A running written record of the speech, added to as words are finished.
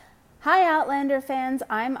Hi Outlander fans,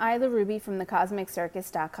 I'm Isla Ruby from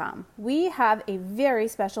thecosmiccircus.com. We have a very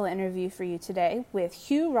special interview for you today with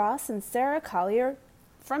Hugh Ross and Sarah Collier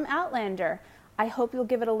from Outlander. I hope you'll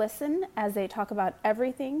give it a listen as they talk about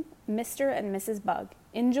everything Mr. and Mrs. Bug.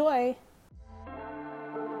 Enjoy!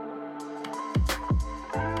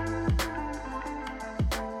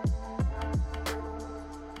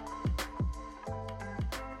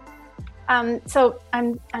 So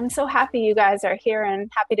I'm so happy you guys are here and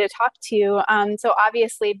happy to talk to you. So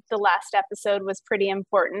obviously the last episode was pretty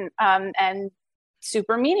important and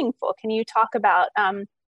super meaningful. Can you talk about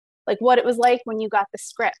like what it was like when you got the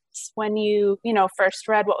scripts, when you first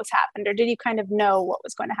read what was happened, or did you kind of know what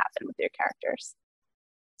was going to happen with your characters?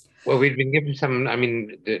 Well, we'd been given some,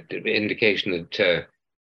 the indication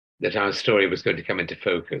that our story was going to come into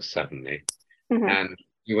focus suddenly, and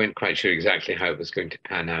we weren't quite sure exactly how it was going to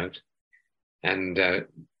pan out. And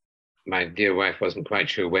my dear wife wasn't quite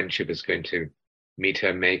sure when she was going to meet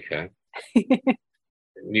her maker.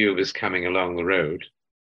 Knew it was coming along the road.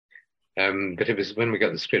 But it was when we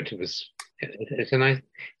got the script, it's a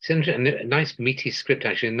nice meaty script,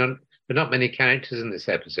 actually. Not many characters in this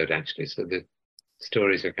episode, actually. So the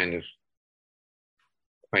stories are kind of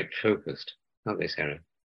quite focused, aren't they, Sarah?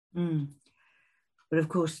 But of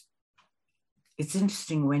course, it's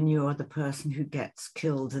interesting when you're the person who gets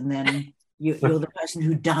killed and then you're the person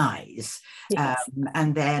who dies. Yes.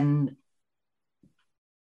 And then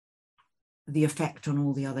the effect on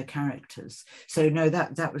all the other characters. So no,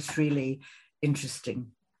 that was really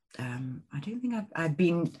interesting. I don't think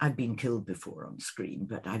I've been killed before on screen,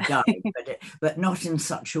 but I've died, but not in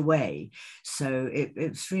such a way. So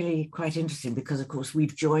it's really quite interesting because, of course,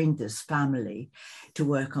 we've joined this family to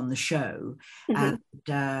work on the show, and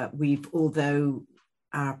although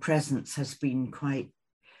our presence has been quite,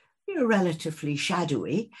 relatively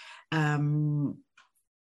shadowy, at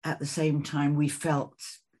the same time we felt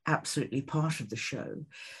absolutely part of the show,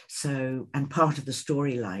 and part of the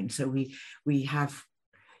storyline. So we have.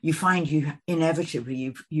 You find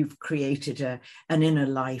inevitably you've created an inner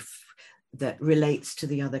life that relates to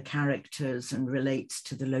the other characters and relates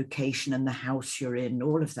to the location and the house you're in.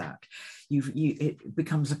 All of that, it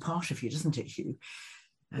becomes a part of you, doesn't it, Hugh?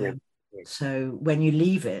 Yeah. So when you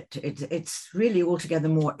leave it's really altogether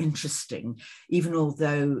more interesting, even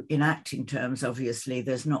although in acting terms, obviously,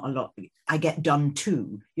 there's not a lot I get done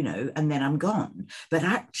too, and then I'm gone. But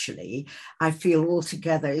actually, I feel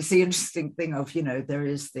altogether, it's the interesting thing of, there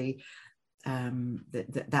is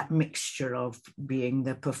that mixture of being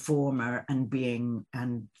the performer and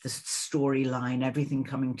the storyline, everything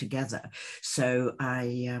coming together. So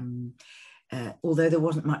although there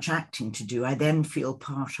wasn't much acting to do, I then feel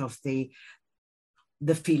part of the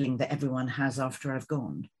feeling that everyone has after I've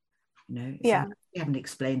gone. Yeah. I haven't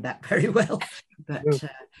explained that very well, but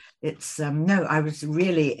it's no. I was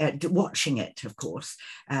really watching it. Of course,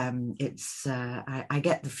 it's. I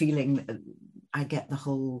get the feeling. I get the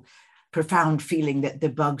whole profound feeling that the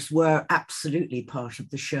bugs were absolutely part of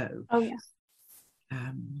the show. Oh yeah.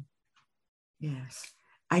 Yes,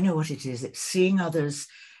 I know what it is. It's seeing others.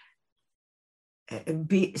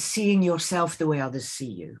 Seeing yourself the way others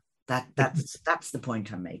see you. That's the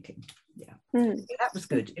point I'm making. Yeah. That was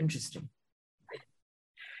good. Interesting.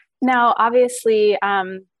 Now, obviously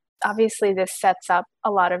this sets up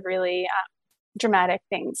a lot of really dramatic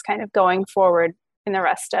things kind of going forward in the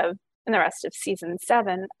rest of season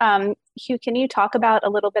 7. Hugh, can you talk about a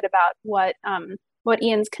little bit about what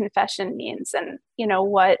Ian's confession means, and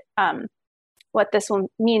what this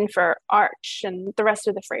will mean for Arch and the rest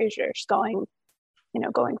of the Frasers going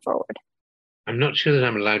forward? I'm not sure that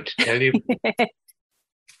I'm allowed to tell you,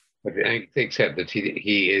 but except that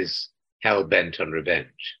he is hell bent on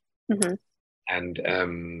revenge, and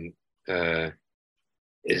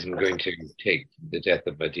isn't going to take the death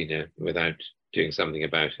of Medina without doing something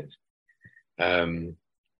about it.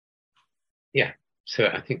 Yeah. So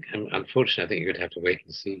I think, unfortunately, I think you're going to have to wait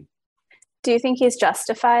and see. Do you think he's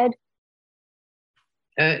justified?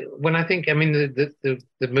 When I think, the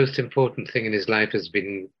most important thing in his life has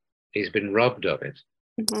been he's been robbed of it,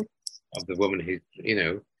 of the woman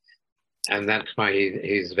and that's why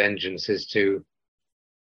his vengeance is to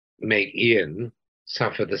make Ian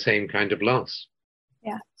suffer the same kind of loss.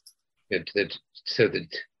 Yeah. So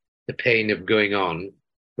that the pain of going on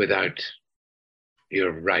without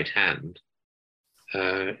your right hand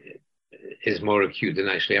is more acute than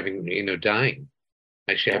actually having, dying.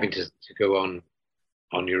 Actually having to go on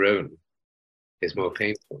your own is more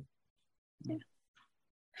painful. Yeah.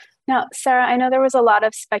 Now, Sarah, I know there was a lot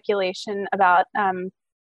of speculation about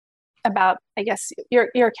I guess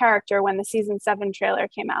your character when the season 7 trailer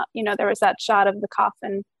came out. There was that shot of the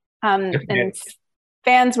coffin And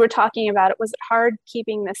fans were talking about it. Was it hard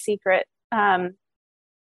keeping the secret?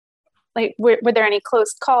 Like, were there any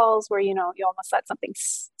close calls where, you almost let something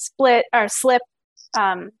split or slip?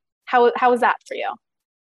 How was that for you?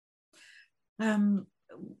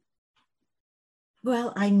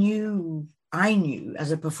 Well, I knew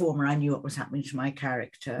as a performer, I knew what was happening to my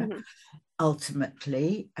character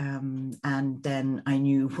ultimately, and then I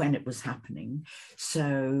knew when it was happening.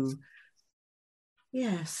 So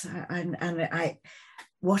yes, and I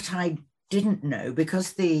what I didn't know,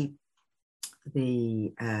 because the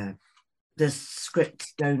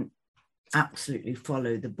scripts don't absolutely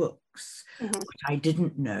follow the books. What I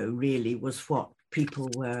didn't know really was what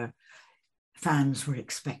fans were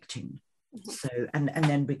expecting. So and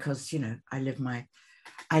then, because I live my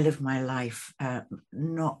life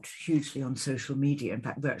not hugely on social media, in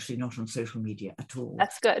fact virtually not on social media at all.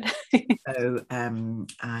 That's good. So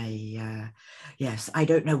I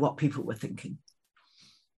don't know what people were thinking.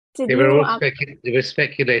 They were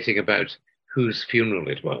speculating about whose funeral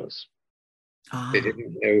it was. They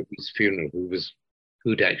didn't know whose funeral,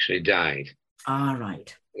 who'd actually died.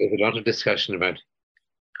 Right. There was a lot of discussion about,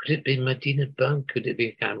 could it be Medina Bunk? Could it be,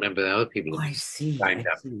 I can't remember the other people. I see.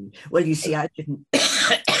 Well, you see, I didn't,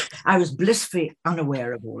 I was blissfully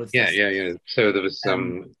unaware of all of this. Yeah. So there was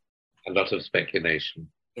a lot of speculation.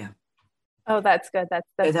 Yeah. Oh, that's good. That's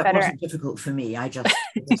that better. Wasn't difficult for me. I just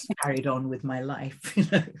carried on with my life.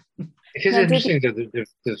 It is interesting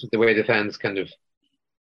the way the fans kind of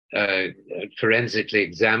forensically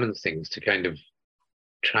examine things to kind of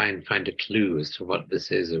try and find a clue as to what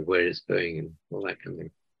this is or where it's going and all that kind of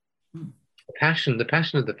thing. The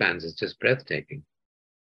passion of the fans is just breathtaking.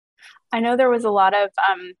 I know there was a lot of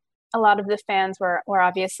the fans were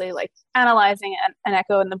obviously like analyzing an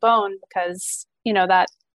echo in the bone, because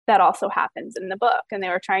that also happens in the book, and they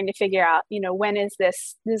were trying to figure out when is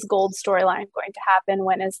this gold storyline going to happen,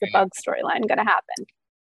 when is the bug storyline going to happen.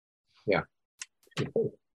 Yeah.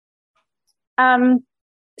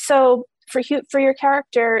 So for Hugh, for your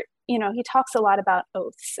character, he talks a lot about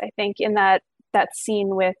oaths, I think, in that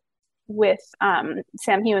scene with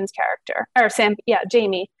Sam Heughan's character, or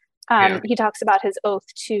Jamie. He talks about his oath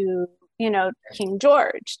to King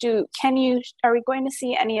George. Are we going to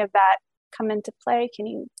see any of that come into play? Can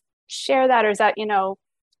you share that, or is that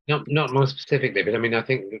not more specifically, but I mean, I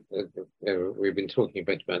think we've been talking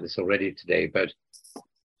about this already today, about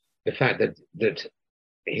the fact that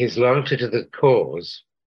his loyalty to the cause,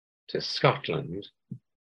 to Scotland,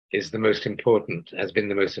 has been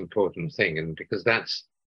the most important thing, and because that's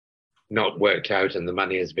not worked out and the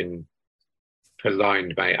money has been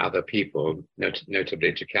purloined by other people,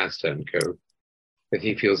 notably Jocasta and co, that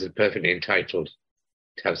he feels is perfectly entitled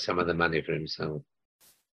to have some of the money for himself.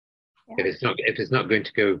 Yeah. If it's not going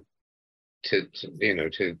to go to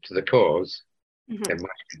the cause, then why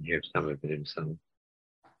shouldn't he have some of it himself?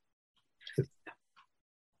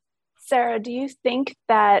 Sarah, do you think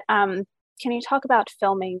that can you talk about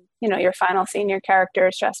filming, your final scene, your character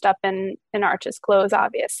is dressed up in Arch's clothes,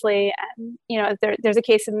 obviously, and there's a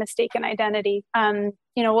case of mistaken identity.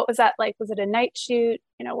 What was that like? Was it a night shoot?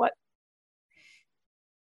 What?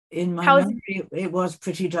 In my memory, it was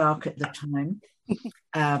pretty dark at the time.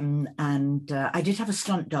 And I did have a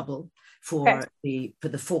stunt double for the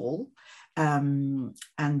fall.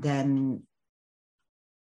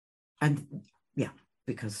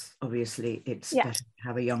 Because obviously it's better to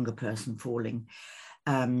have a younger person falling.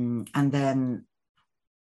 And then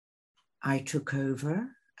I took over,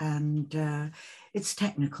 and it's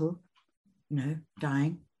technical,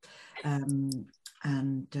 dying.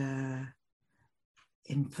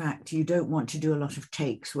 In fact, you don't want to do a lot of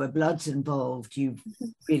takes where blood's involved. You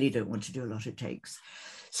really don't want to do a lot of takes.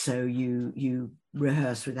 So you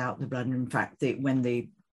rehearse without the blood. And in fact, when the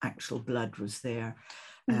actual blood was there,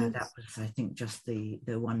 that was, I think, just the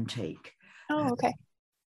one take. Oh, okay.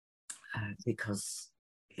 Because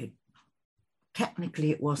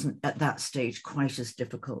technically it wasn't at that stage quite as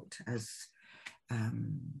difficult as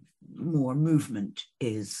more movement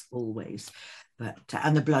is always.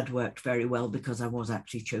 And the blood worked very well, because I was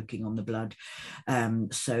actually choking on the blood.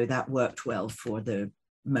 So that worked well for the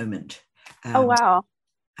moment. Oh, wow.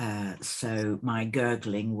 So my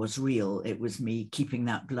gurgling was real. It was me keeping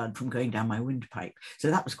that blood from going down my windpipe. So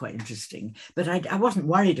that was quite interesting. But I wasn't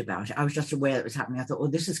worried about it. I was just aware it was happening. I thought, oh,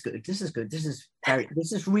 this is good. This is good. This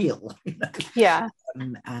is real. Yeah.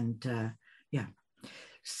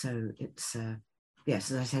 So it's yes,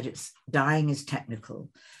 as I said, dying is technical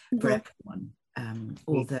for everyone.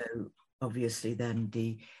 Although obviously then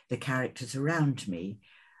the characters around me,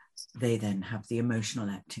 they then have the emotional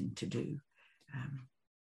acting to do.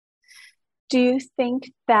 Do you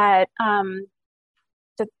think that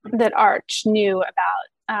that Arch knew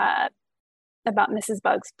about Mrs.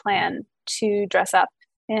 Bug's plan to dress up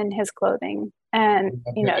in his clothing and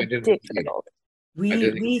dig for the gold?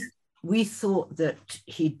 We thought that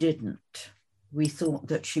he didn't. We thought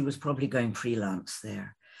that she was probably going freelance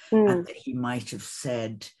there, and that he might have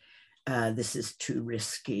said, this is too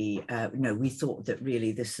risky. No, we thought that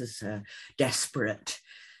really this is a desperate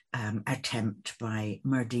attempt by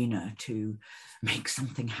Merdina to make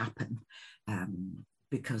something happen,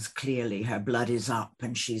 because clearly her blood is up,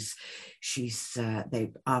 and she's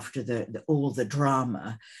they after all the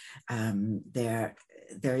drama, there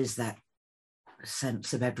is that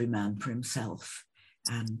sense of every man for himself,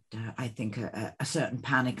 and I think a certain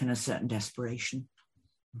panic and a certain desperation.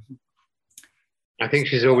 Mm-hmm. I think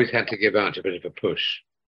she's always had to give out a bit of a push.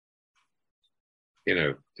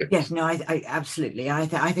 Yes, no, I absolutely. I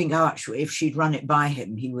think Arch, if she'd run it by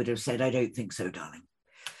him, he would have said, "I don't think so, darling."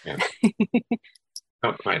 Yeah.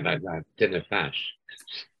 Not quite like that. Dinner flash.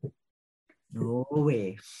 No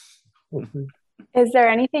way. Is there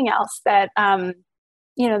anything else that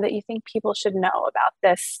that you think people should know about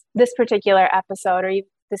this particular episode, or even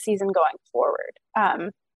the season going forward?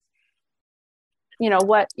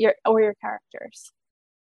 What your characters?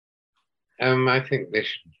 I think they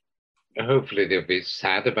should. Hopefully, they'll be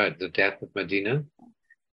sad about the death of Merdina,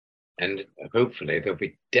 and hopefully, they'll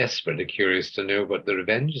be desperately curious to know what the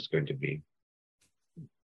revenge is going to be.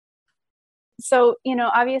 So,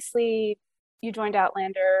 obviously, you joined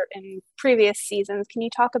Outlander in previous seasons. Can you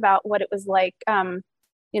talk about what it was like,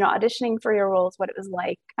 auditioning for your roles, what it was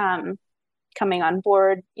like coming on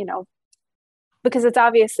board, because it's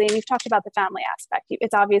obviously, and you've talked about the family aspect,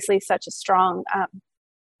 it's obviously such a strong,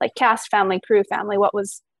 cast family, crew family. What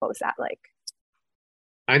was that like?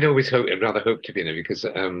 I'd rather hoped to be in it, because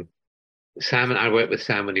Sam and I worked with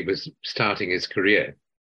Sam when he was starting his career.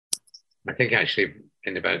 I think actually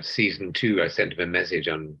in about season 2, I sent him a message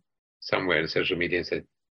on somewhere in social media and said,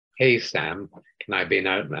 "Hey Sam, can I be an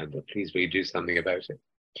Outlander? Please will you do something about it?"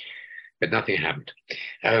 But nothing happened.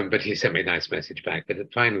 But he sent me a nice message back.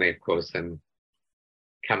 But finally, of course, then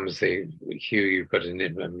comes Hugh, you've got a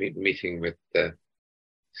meeting with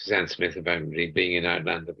Suzanne Smith about being an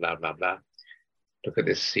Outlander, blah, blah, blah. Look at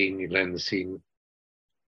this scene, you learn the scene,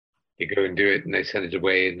 you go and do it, and they send it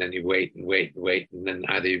away, and then you wait and wait and wait, and then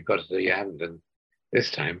either you've got it or you haven't. And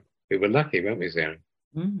this time, we were lucky, weren't we, Sarah?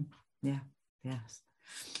 Yeah, yes.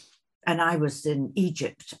 And I was in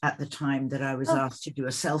Egypt at the time that I was asked to do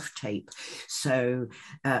a self-tape. So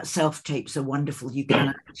self-tapes are wonderful. You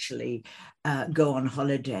can actually go on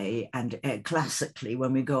holiday, and classically,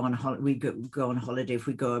 when we go on holiday, if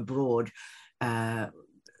we go abroad,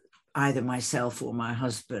 either myself or my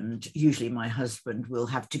husband, usually my husband, will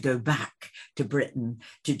have to go back to Britain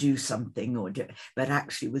to do something, but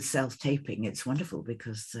actually with self-taping, it's wonderful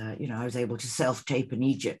because, I was able to self-tape in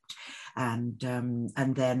Egypt and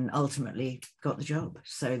then ultimately got the job.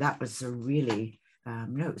 So that was a really,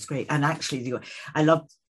 it was great. And actually I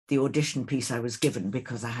loved the audition piece I was given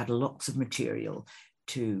because I had lots of material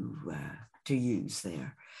to use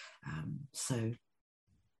there.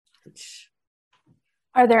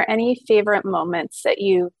 Are there any favorite moments that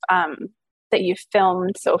you've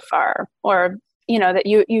filmed so far, or that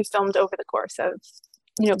you filmed over the course of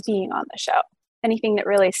being on the show? Anything that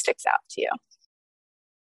really sticks out to you?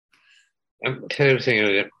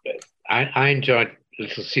 I enjoyed a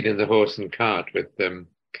little scene in the horse and cart with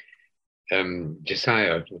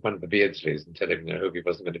Josiah, one of the Beardsleys, and telling him I hope he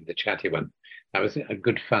wasn't going to be the chatty one. That was a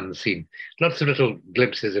good, fun scene. Lots of little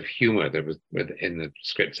glimpses of humour that was in the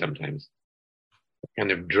script sometimes.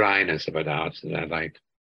 Kind of dryness about art that I liked.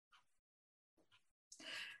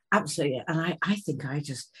 Absolutely. And I think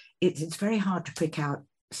it's very hard to pick out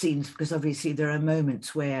scenes because obviously there are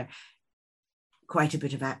moments where quite a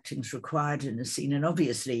bit of acting is required in a scene. And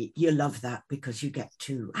obviously you love that because you get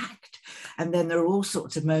to act. And then there are all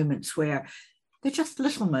sorts of moments where they're just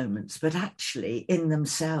little moments, but actually in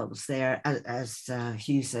themselves, they're, as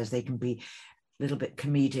Hugh says, they can be a little bit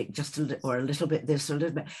comedic, or a little bit this, or a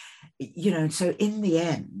little bit, so in the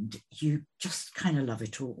end, you just kind of love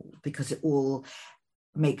it all because it all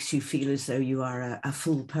makes you feel as though you are a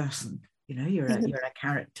full person. You're a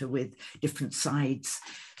character with different sides.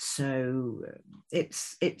 So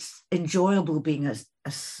it's enjoyable being a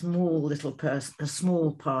small little person, a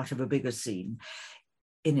small part of a bigger scene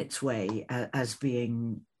in its way, as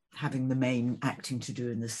having the main acting to do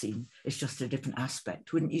in the scene. It's just a different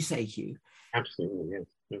aspect, wouldn't you say, Hugh? Absolutely, yes.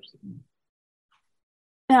 Absolutely.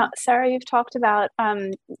 Now, Sarah, you've talked about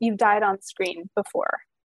you've died on screen before.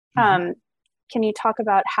 Can you talk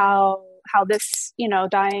about how how this,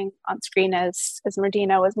 dying on screen as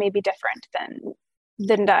Merdina was maybe different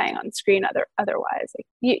than dying on screen otherwise. Like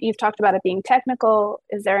you've talked about it being technical.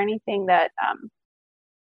 Is there anything that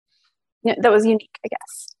that was unique, I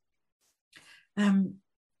guess?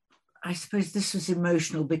 I suppose this was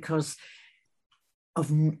emotional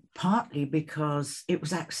partly because it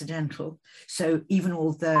was accidental. So even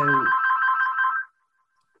although,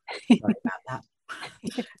 sorry about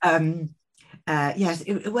that. Yes,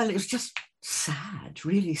 it was just sad,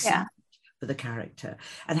 really sad for the character.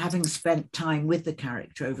 And having spent time with the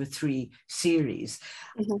character over 3 series,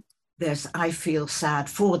 I feel sad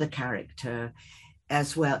for the character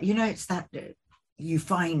as well. It's that you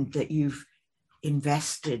find that you've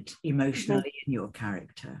invested emotionally in your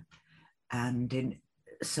character, and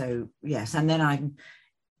yes, and then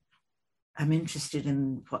I'm interested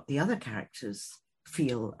in what the other characters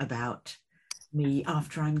feel about me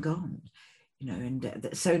after I'm gone, and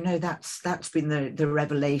so no, that's been the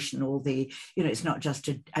revelation. All the, it's not just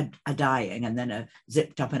a dying and then a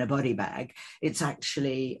zipped up in a body bag. It's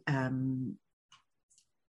actually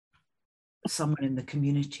someone in the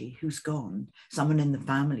community who's gone, someone in the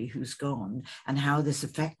family who's gone, and how this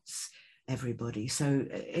affects everybody. So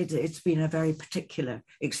it's been a very particular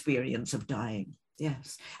experience of dying,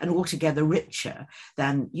 yes, and altogether richer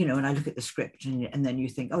than, and I look at the script and then you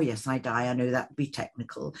think, oh yes, I die, I know that would be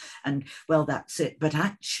technical, and well, that's it. But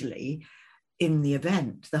actually, in the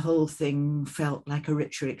event, the whole thing felt like a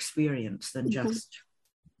richer experience than just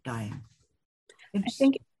dying. I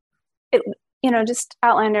think it, just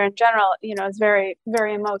Outlander in general, is very,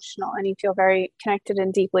 very emotional, and you feel very connected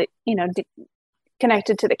and deeply,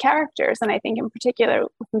 connected to the characters. And I think in particular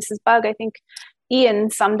with Mrs. Bug, I think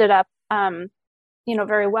Ian summed it up,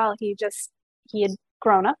 very well. He had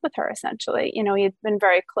grown up with her essentially, he had been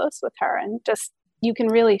very close with her, and just, you can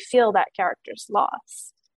really feel that character's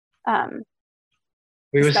loss.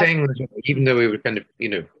 We were saying that even though we were kind of,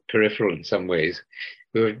 peripheral in some ways,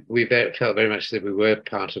 we felt very much that we were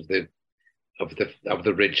part of the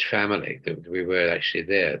Ridge family, that we were actually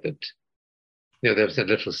there. That there was a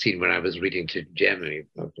little scene where I was reading to Jeremy,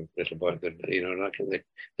 a little boy,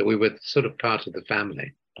 that we were sort of part of the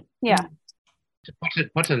family. Yeah.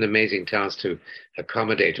 What an amazing task to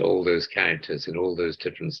accommodate all those characters and all those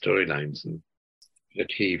different storylines and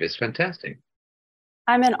achieve. It's fantastic.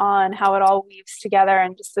 I'm in awe on how it all weaves together,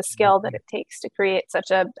 and just the skill that it takes to create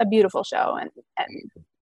such a beautiful show. And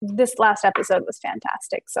this last episode was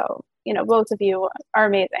fantastic. So, both of you are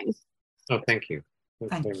amazing. Oh, thank you.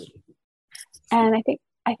 Thank you. And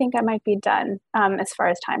I think I might be done as far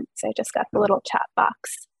as time. So I just got the little chat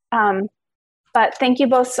box. But thank you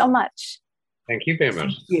both so much. Thank you very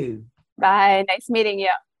much. Thank you. Bye. Nice meeting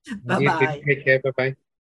you. Bye-bye. Take care. Bye-bye.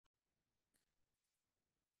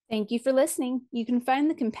 Thank you for listening. You can find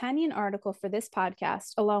the companion article for this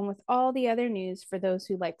podcast, along with all the other news for those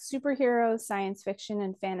who like superheroes, science fiction,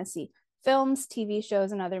 and fantasy, films, TV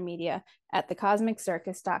shows, and other media at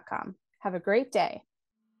thecosmiccircus.com. Have a great day.